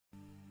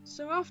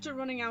So after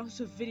running out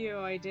of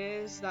video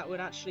ideas that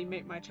would actually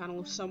make my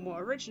channel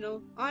somewhat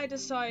original, I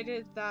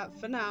decided that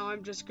for now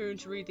I'm just going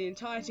to read the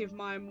entirety of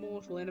My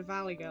Immortal in a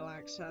Valley Girl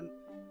accent.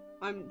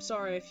 I'm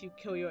sorry if you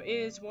kill your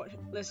ears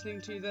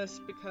listening to this,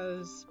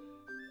 because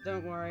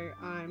don't worry,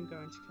 I'm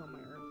going to kill my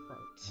own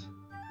throat.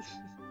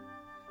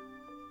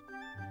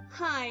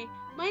 Hi,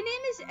 my name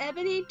is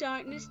Ebony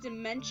Darkness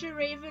Dementia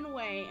Raven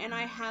Way, and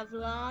I have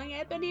long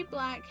ebony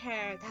black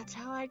hair. That's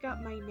how I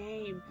got my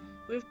name.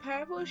 With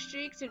purple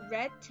streaks and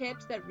red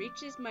tips that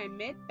reaches my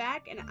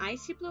mid-back and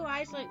icy blue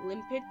eyes like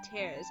limpid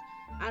tears.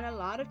 And a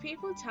lot of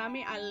people tell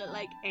me I look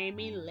like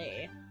Amy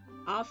Lee.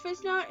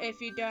 Office note, if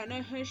you don't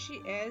know who she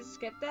is,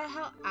 get the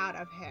hell out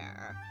of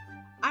here.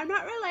 I'm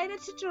not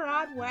related to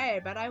Gerard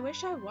Way, but I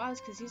wish I was,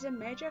 because he's a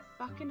major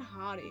fucking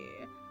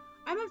hottie.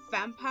 I'm a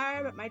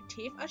vampire, but my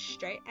teeth are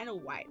straight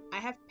and white. I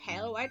have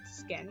pale white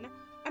skin.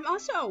 I'm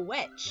also a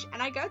witch,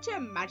 and I go to a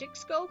magic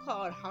school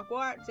called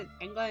Hogwarts in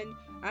England.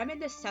 I'm in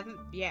the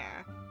 7th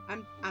year.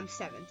 I'm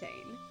 17.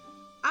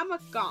 I'm a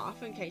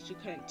goth, in case you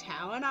couldn't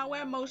tell, and I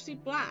wear mostly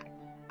black.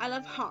 I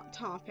love Hot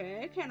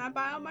Topic, and I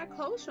buy all my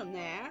clothes from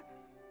there.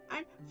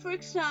 And for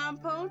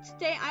example,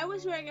 today I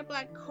was wearing a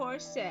black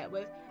corset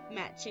with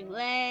matching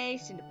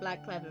lace and a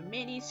black leather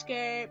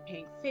miniskirt,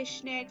 pink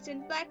fishnets,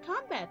 and black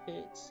combat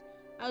boots.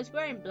 I was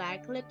wearing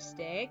black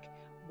lipstick,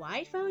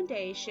 white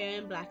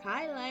foundation, black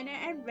eyeliner,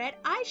 and red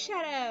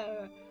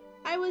eyeshadow.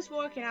 I was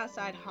walking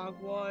outside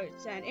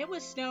Hogwarts, and it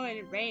was snowing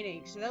and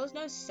raining, so there was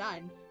no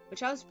sun,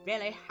 which I was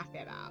really happy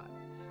about.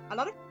 A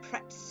lot of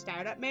preps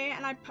stared at me,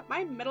 and I put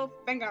my middle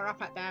finger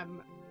up at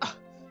them. Ugh.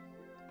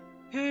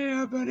 Hey,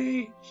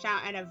 Ebony,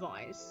 shouted a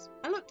voice.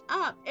 I looked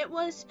up. It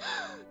was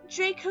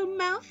Draco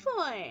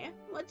Malfoy.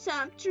 What's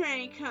up,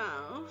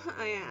 Draco?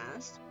 I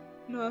asked.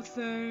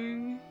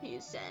 Nothing, he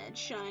said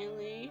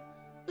shyly.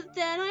 But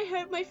then I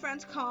heard my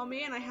friends call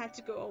me and I had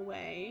to go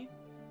away.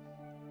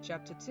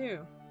 Chapter 2.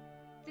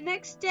 The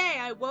next day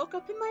I woke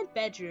up in my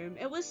bedroom.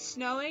 It was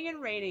snowing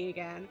and raining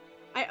again.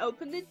 I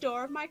opened the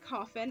door of my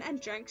coffin and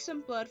drank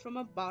some blood from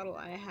a bottle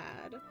I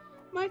had.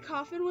 My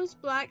coffin was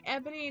black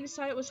ebony,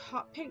 inside it was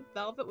hot pink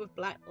velvet with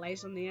black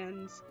lace on the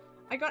ends.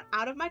 I got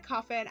out of my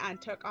coffin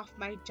and took off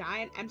my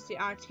giant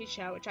MCR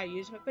t-shirt, which I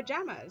used for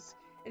pajamas.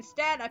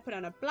 Instead, I put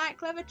on a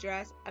black leather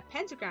dress, a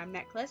pentagram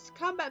necklace,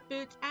 combat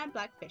boots, and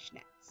black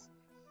fishnets.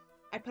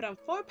 I put on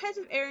 4 pairs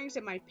of earrings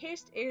in my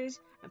pierced ears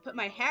and put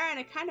my hair in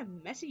a kind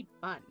of messy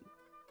bun.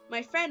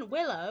 My friend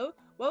Willow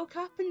woke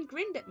up and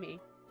grinned at me.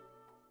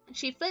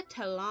 She flipped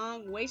her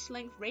long,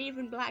 waist-length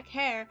raven black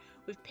hair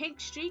with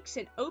pink streaks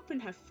and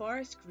opened her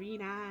forest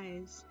green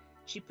eyes.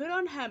 She put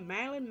on her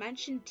Marilyn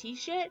Manson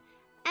t-shirt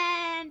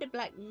and a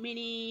black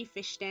mini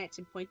fishnets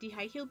and pointy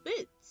high-heeled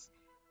boots.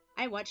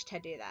 I watched her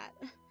do that.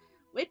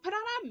 We put on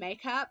our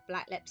makeup,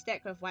 black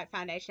lipstick with white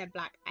foundation and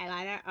black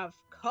eyeliner, of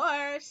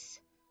course.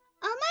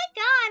 Oh my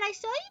god, I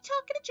saw you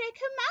talking to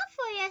Draco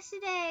Malfoy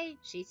yesterday,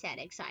 she said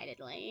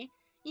excitedly.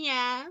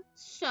 Yeah,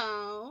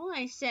 so,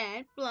 I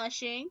said,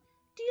 blushing.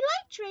 Do you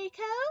like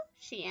Draco?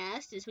 She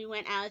asked as we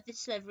went out of the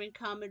slithering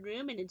common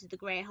room and into the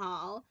grey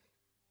hall.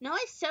 No,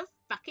 I so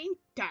fucking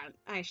don't,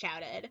 I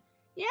shouted.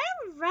 Yeah,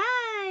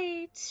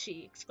 right,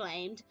 she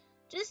exclaimed.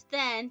 Just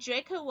then,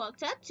 Draco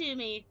walked up to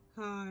me.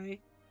 Hi,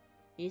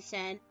 he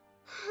said.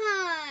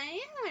 Hi,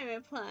 I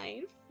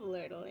replied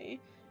flirtily.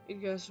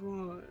 Guess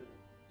what?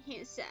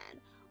 He said.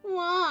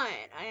 What?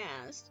 I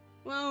asked.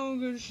 Well,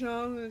 Good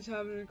Charlotte's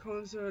having a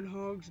concert at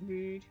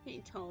Hogsmeade,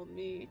 he told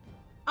me.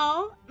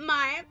 Oh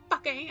my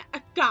fucking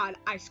god,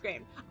 I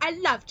screamed. I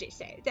love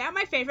GC. They're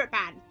my favorite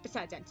band,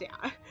 besides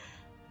NCR.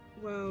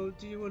 Well,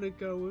 do you want to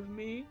go with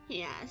me?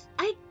 He asked.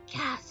 I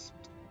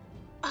gasped.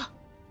 Oh.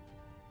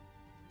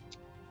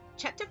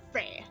 Chapter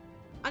 3.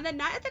 On the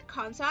night of the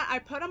concert, I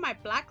put on my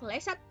black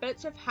lace-up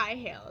boots with high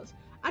heels.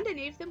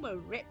 Underneath them were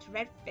ripped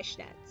red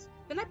fishnets.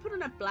 Then I put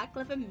on a black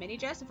leather mini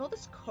dress with all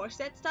this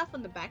corset stuff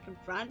on the back and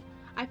front.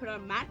 I put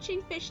on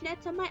matching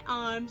fishnets on my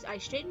arms. I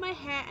straightened my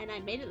hair and I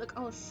made it look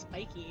all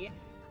spiky.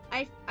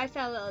 I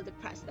felt a little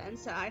depressed then,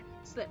 so I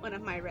slit one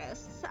of my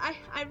wrists.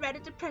 I read a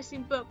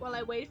depressing book while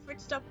I waited for it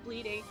to stop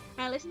bleeding,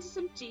 and I listened to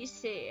some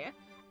GC.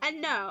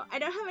 And no, I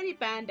don't have any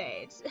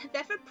band-aids.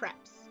 They're for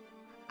preps.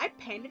 I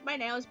painted my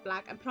nails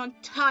black and put on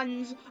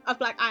tons of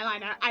black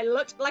eyeliner. I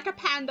looked like a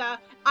panda.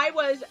 I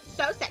was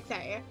so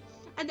sexy.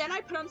 And then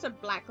I put on some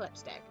black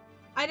lipstick.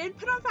 I didn't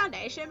put on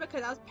foundation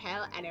because I was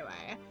pale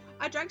anyway.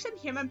 I drank some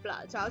human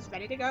blood, so I was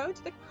ready to go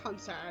to the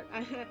concert.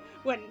 I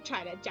wouldn't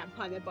try to jump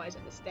on the boys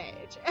on the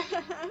stage.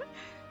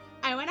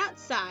 I went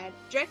outside.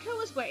 Draco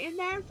was waiting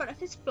there in front of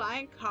his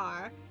flying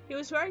car. He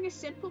was wearing a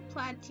simple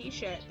plaid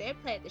t-shirt. They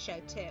played at the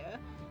show too.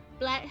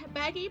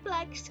 Baggy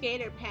black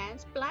skater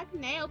pants, black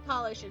nail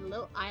polish, and a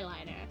little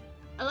eyeliner.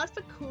 A lot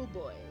for cool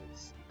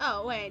boys.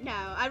 Oh wait, no,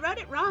 I wrote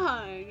it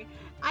wrong.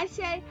 I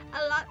say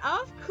a lot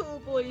of cool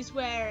boys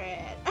wear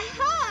it.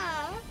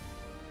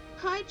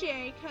 Hi,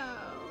 Draco,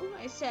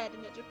 I said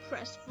in a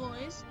depressed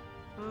voice.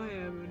 Hi,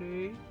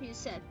 Ebony, he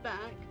said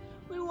back.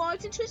 We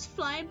walked into his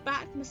flying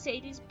back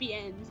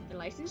Mercedes-Benz. The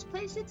license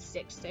plate said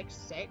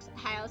 666,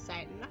 Hail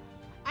Satan.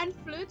 and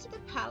flew to the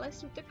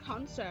palace with the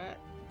concert.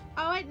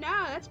 Oh wait,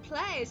 no, that's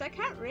plays. I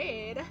can't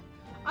read.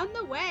 On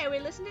the way, we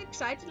listened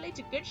excitedly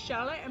to Good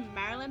Charlotte and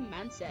Marilyn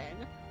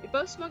Manson. We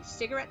both smoked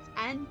cigarettes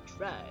and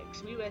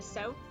drugs. We were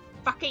so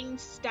fucking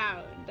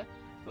stoned.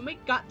 When we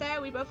got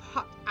there, we both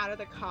hopped out of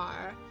the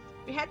car.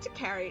 We had to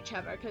carry each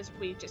other because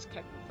we just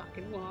couldn't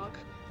fucking walk.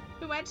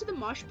 We went to the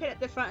mosh pit at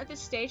the front of the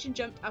stage and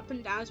jumped up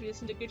and down as we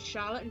listened to Good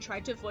Charlotte and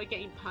tried to avoid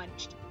getting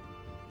punched.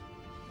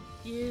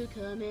 You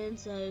come in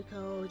so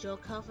cold, you're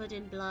covered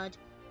in blood.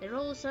 They're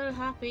all so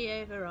happy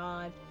you've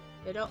arrived.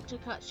 The doctor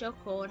cuts your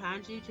cord,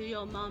 hands you to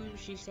your mum.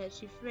 She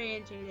sets you free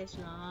into this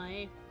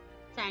life.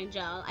 Sang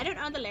Joel. I don't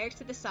know the lyrics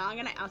to the song,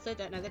 and I also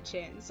don't know the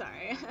tune.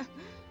 Sorry.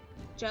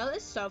 Joel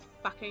is so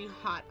fucking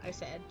hot, I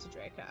said to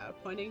Draco,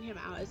 pointing him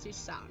out as he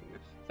sung,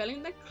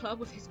 filling the club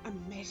with his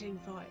amazing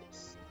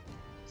voice.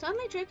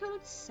 Suddenly Draco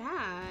looked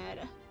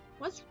sad.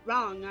 What's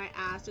wrong? I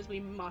asked as we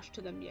moshed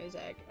to the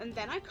music, and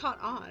then I caught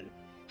on.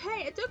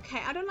 Hey, it's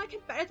okay. I don't like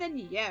him better than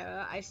you,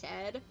 I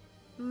said.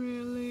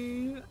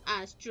 Really?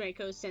 Asked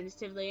Draco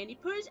sensitively, and he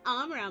put his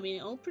arm around me,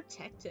 all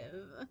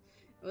protective.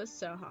 It was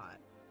so hot.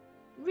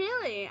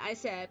 Really? I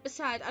said.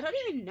 Besides, I don't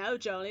even know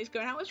Joel. He's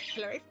going out with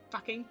Hilary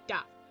fucking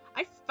Duff.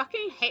 I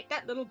fucking hate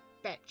that little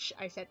bitch,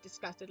 I said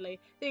disgustedly,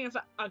 thinking of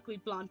her ugly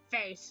blonde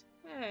face.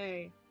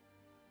 Hey.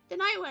 The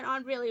night went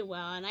on really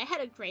well, and I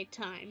had a great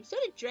time. So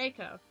did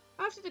Draco.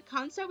 After the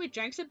concert, we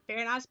drank some beer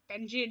and asked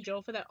Benji and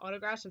Joel for their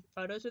autographs and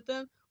photos with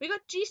them. We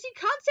got GC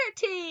concert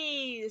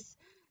tees!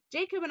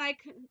 Jacob and I...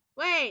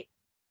 Wait!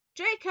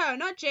 Draco,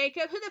 not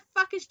Jacob. Who the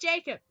fuck is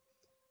Jacob?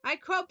 I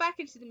crawled back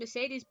into the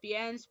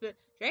Mercedes-Benz, but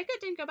Draco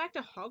didn't go back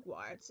to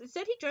Hogwarts.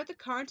 Instead, he drove the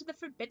car into the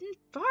Forbidden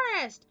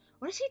Forest.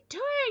 What is he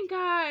doing,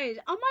 guys?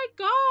 Oh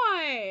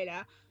my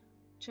god!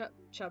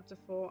 Chapter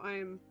 4. I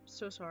am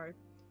so sorry.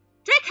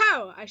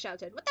 Draco! I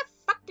shouted. What the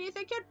fuck do you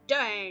think you're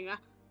doing?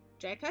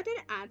 Draco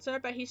didn't answer,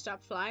 but he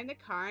stopped flying the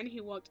car and he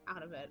walked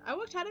out of it. I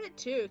walked out of it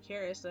too,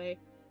 curiously.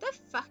 The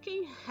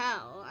fucking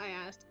hell? I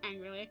asked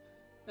angrily.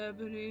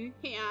 Ebony?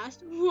 He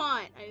asked.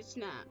 What? I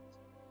snapped.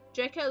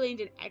 Draco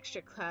leaned in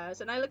extra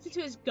close, and I looked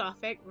into his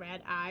gothic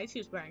red eyes. He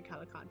was wearing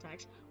color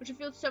contacts, which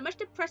revealed so much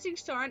depressing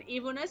sorrow and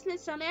evilness, and then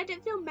suddenly I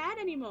didn't feel mad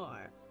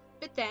anymore.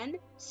 But then,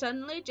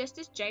 suddenly, just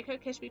as Draco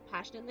kissed me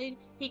passionately,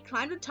 he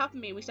climbed on top of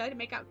me and we started to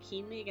make out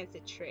keenly against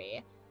a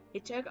tree. He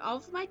took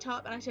off my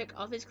top and I took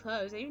off his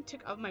clothes. I even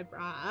took off my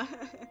bra.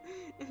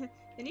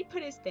 Then he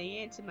put his thing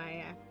into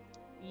my,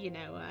 you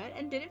know what,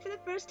 and did it for the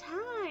first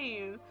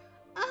time.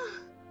 Oh,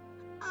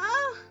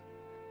 oh,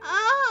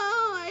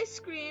 oh, I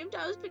screamed.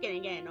 I was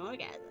beginning to get an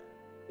orgasm.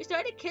 We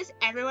started to kiss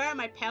everywhere and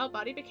my pale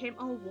body became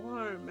all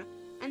warm.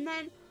 And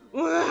then,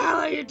 what the hell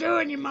are you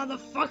doing, you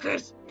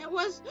motherfuckers? It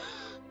was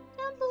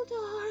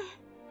Dumbledore.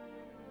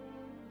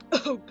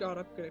 Oh god,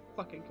 I'm gonna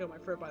fucking kill my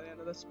throat by the end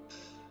of this.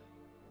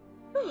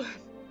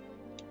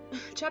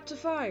 Chapter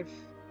 5.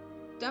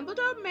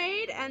 Dumbledore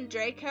made and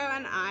Draco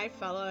and I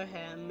follow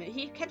him.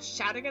 He kept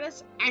shouting at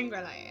us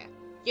angrily.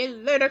 You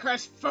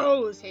ludicrous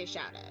fools, he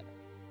shouted.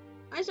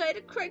 I started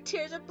to cry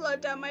tears of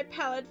blood down my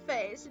pallid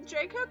face, and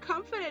Draco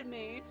comforted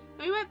me.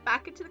 When we went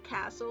back into the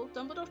castle,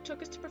 Dumbledore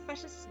took us to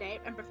Professor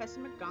Snape and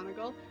Professor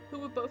McGonagall, who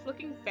were both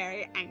looking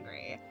very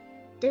angry.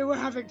 They were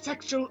having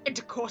sexual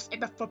intercourse in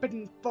the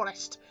Forbidden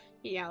Forest,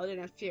 he yelled in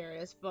a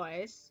furious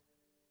voice.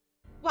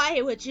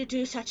 Why would you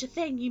do such a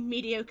thing, you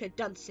mediocre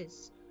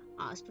dunces?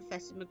 Asked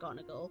Professor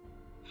McGonagall.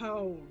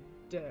 How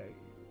dare you?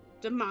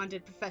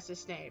 Demanded Professor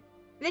Snape.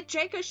 And then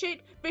Draco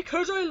shouted,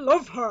 because I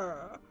love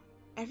her!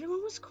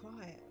 Everyone was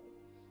quiet.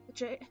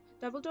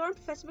 Dumbledore and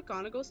Professor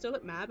McGonagall still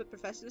looked mad, but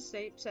Professor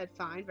Snape said,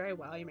 fine, very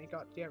well, you may go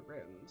up to your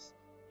rooms.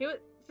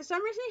 For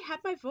some reason he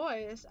had my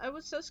voice. I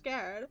was so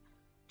scared.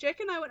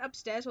 Draco and I went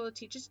upstairs while the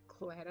teachers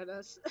glared at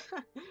us.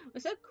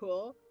 Was that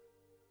cool?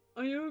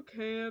 Are you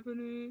okay,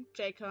 Ebony?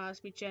 Draco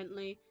asked me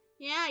gently.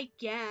 Yeah, I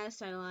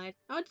guess, I lied.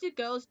 I went to the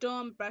girls'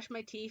 dorm, brushed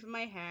my teeth and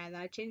my hair, and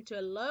then I changed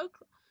into a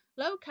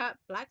low-cut,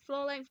 black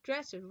floor-length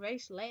dress with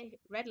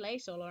red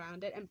lace all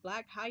around it and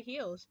black high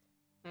heels.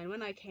 And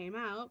when I came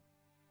out...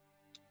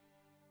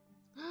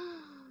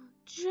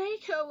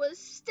 Draco was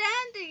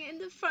standing in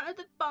the front of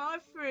the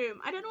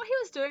bathroom. I don't know what he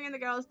was doing in the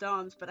girls'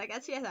 dorms, but I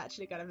guess he has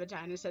actually got a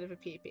vagina instead of a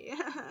pee-pee.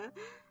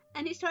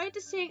 And he started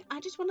to sing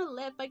I Just Want to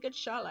Live by Good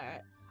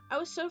Charlotte. I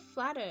was so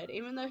flattered,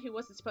 even though he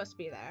wasn't supposed to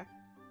be there.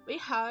 We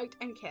hugged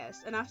and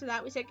kissed, and after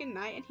that we said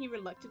goodnight and he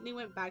reluctantly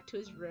went back to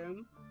his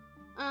room.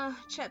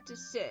 Chapter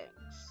 6.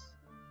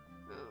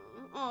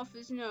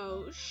 Author's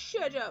note.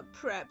 Shut up,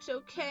 preps,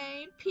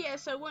 okay?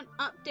 P.S. I won't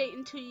update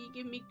until you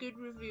give me good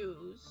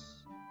reviews.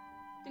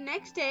 The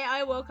next day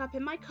I woke up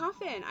in my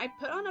coffin. I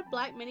put on a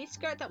black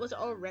miniskirt that was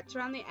all ripped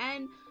around the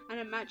end, and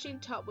a matching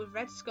top with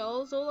red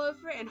skulls all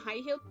over it and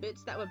high-heeled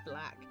boots that were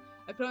black.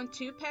 I put on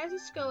 2 pairs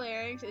of skull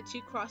earrings and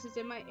 2 crosses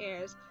in my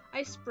ears.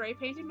 I spray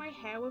painted my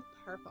hair with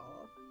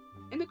purple.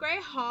 In the grey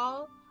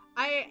hall,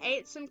 I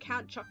ate some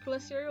Count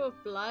Chocula cereal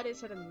with blood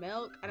instead of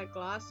milk and a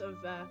glass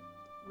of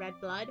red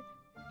blood.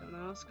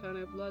 Don't ask kind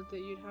of blood that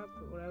you'd have,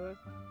 but whatever.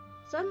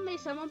 Suddenly,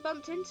 someone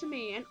bumped into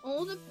me, and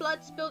all the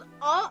blood spilled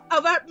all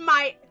over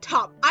my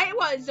top. I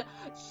was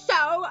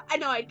so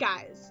annoyed,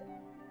 guys.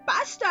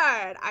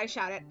 Bastard! I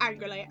shouted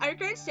angrily. I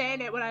regret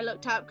saying it when I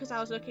looked up because I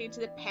was looking into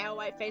the pale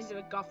white face of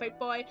a gothic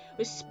boy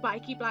with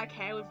spiky black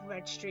hair with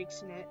red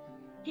streaks in it.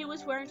 He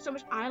was wearing so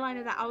much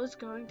eyeliner that I was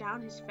going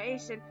down his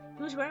face, and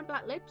he was wearing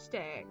black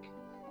lipstick.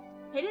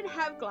 He didn't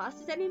have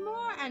glasses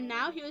anymore, and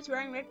now he was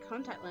wearing red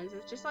contact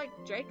lenses, just like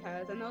Drake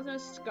has, and there was no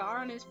scar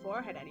on his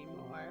forehead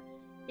anymore.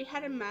 He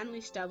had a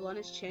manly stubble on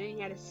his chin, and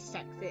he had a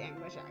sexy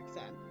English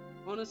accent.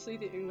 Honestly,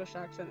 the English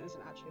accent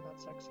isn't actually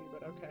that sexy,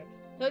 but okay.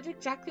 He looked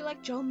exactly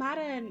like Joel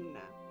Madden.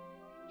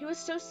 He was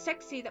so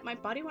sexy that my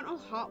body went all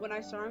hot when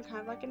I saw him, kind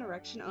of like an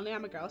erection. Only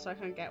I'm a girl, so I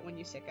couldn't get when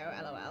you sicko,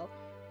 lol.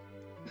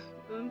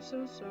 I'm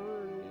so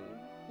sorry,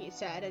 he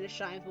said in a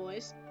shy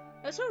voice.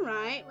 That's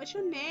alright. What's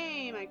your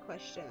name? I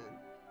questioned.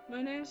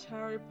 My name's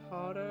Harry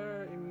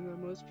Potter, even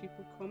though most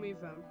people call me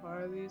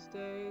Vampire these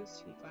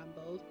days, he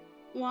grumbled.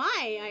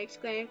 Why? I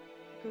exclaimed.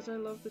 Because I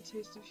love the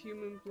taste of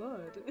human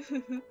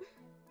blood.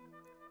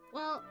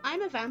 Well,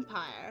 I'm a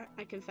vampire,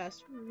 I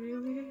confessed.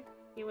 Really?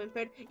 He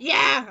whimpered.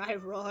 Yeah, I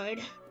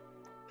roared.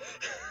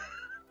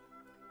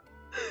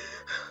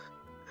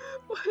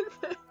 What is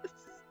this?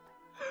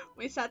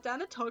 We sat down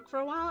to talk for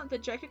a while. The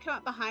Joker came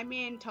up behind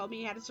me and told me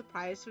he had a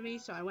surprise for me,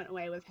 so I went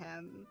away with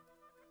him.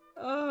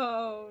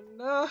 Oh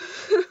no.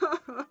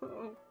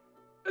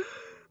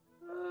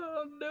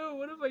 Oh no,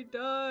 what have I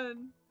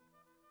done?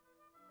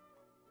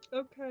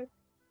 Okay.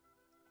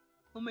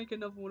 I'll make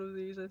another one of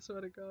these, I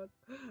swear to God.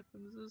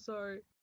 I'm so sorry.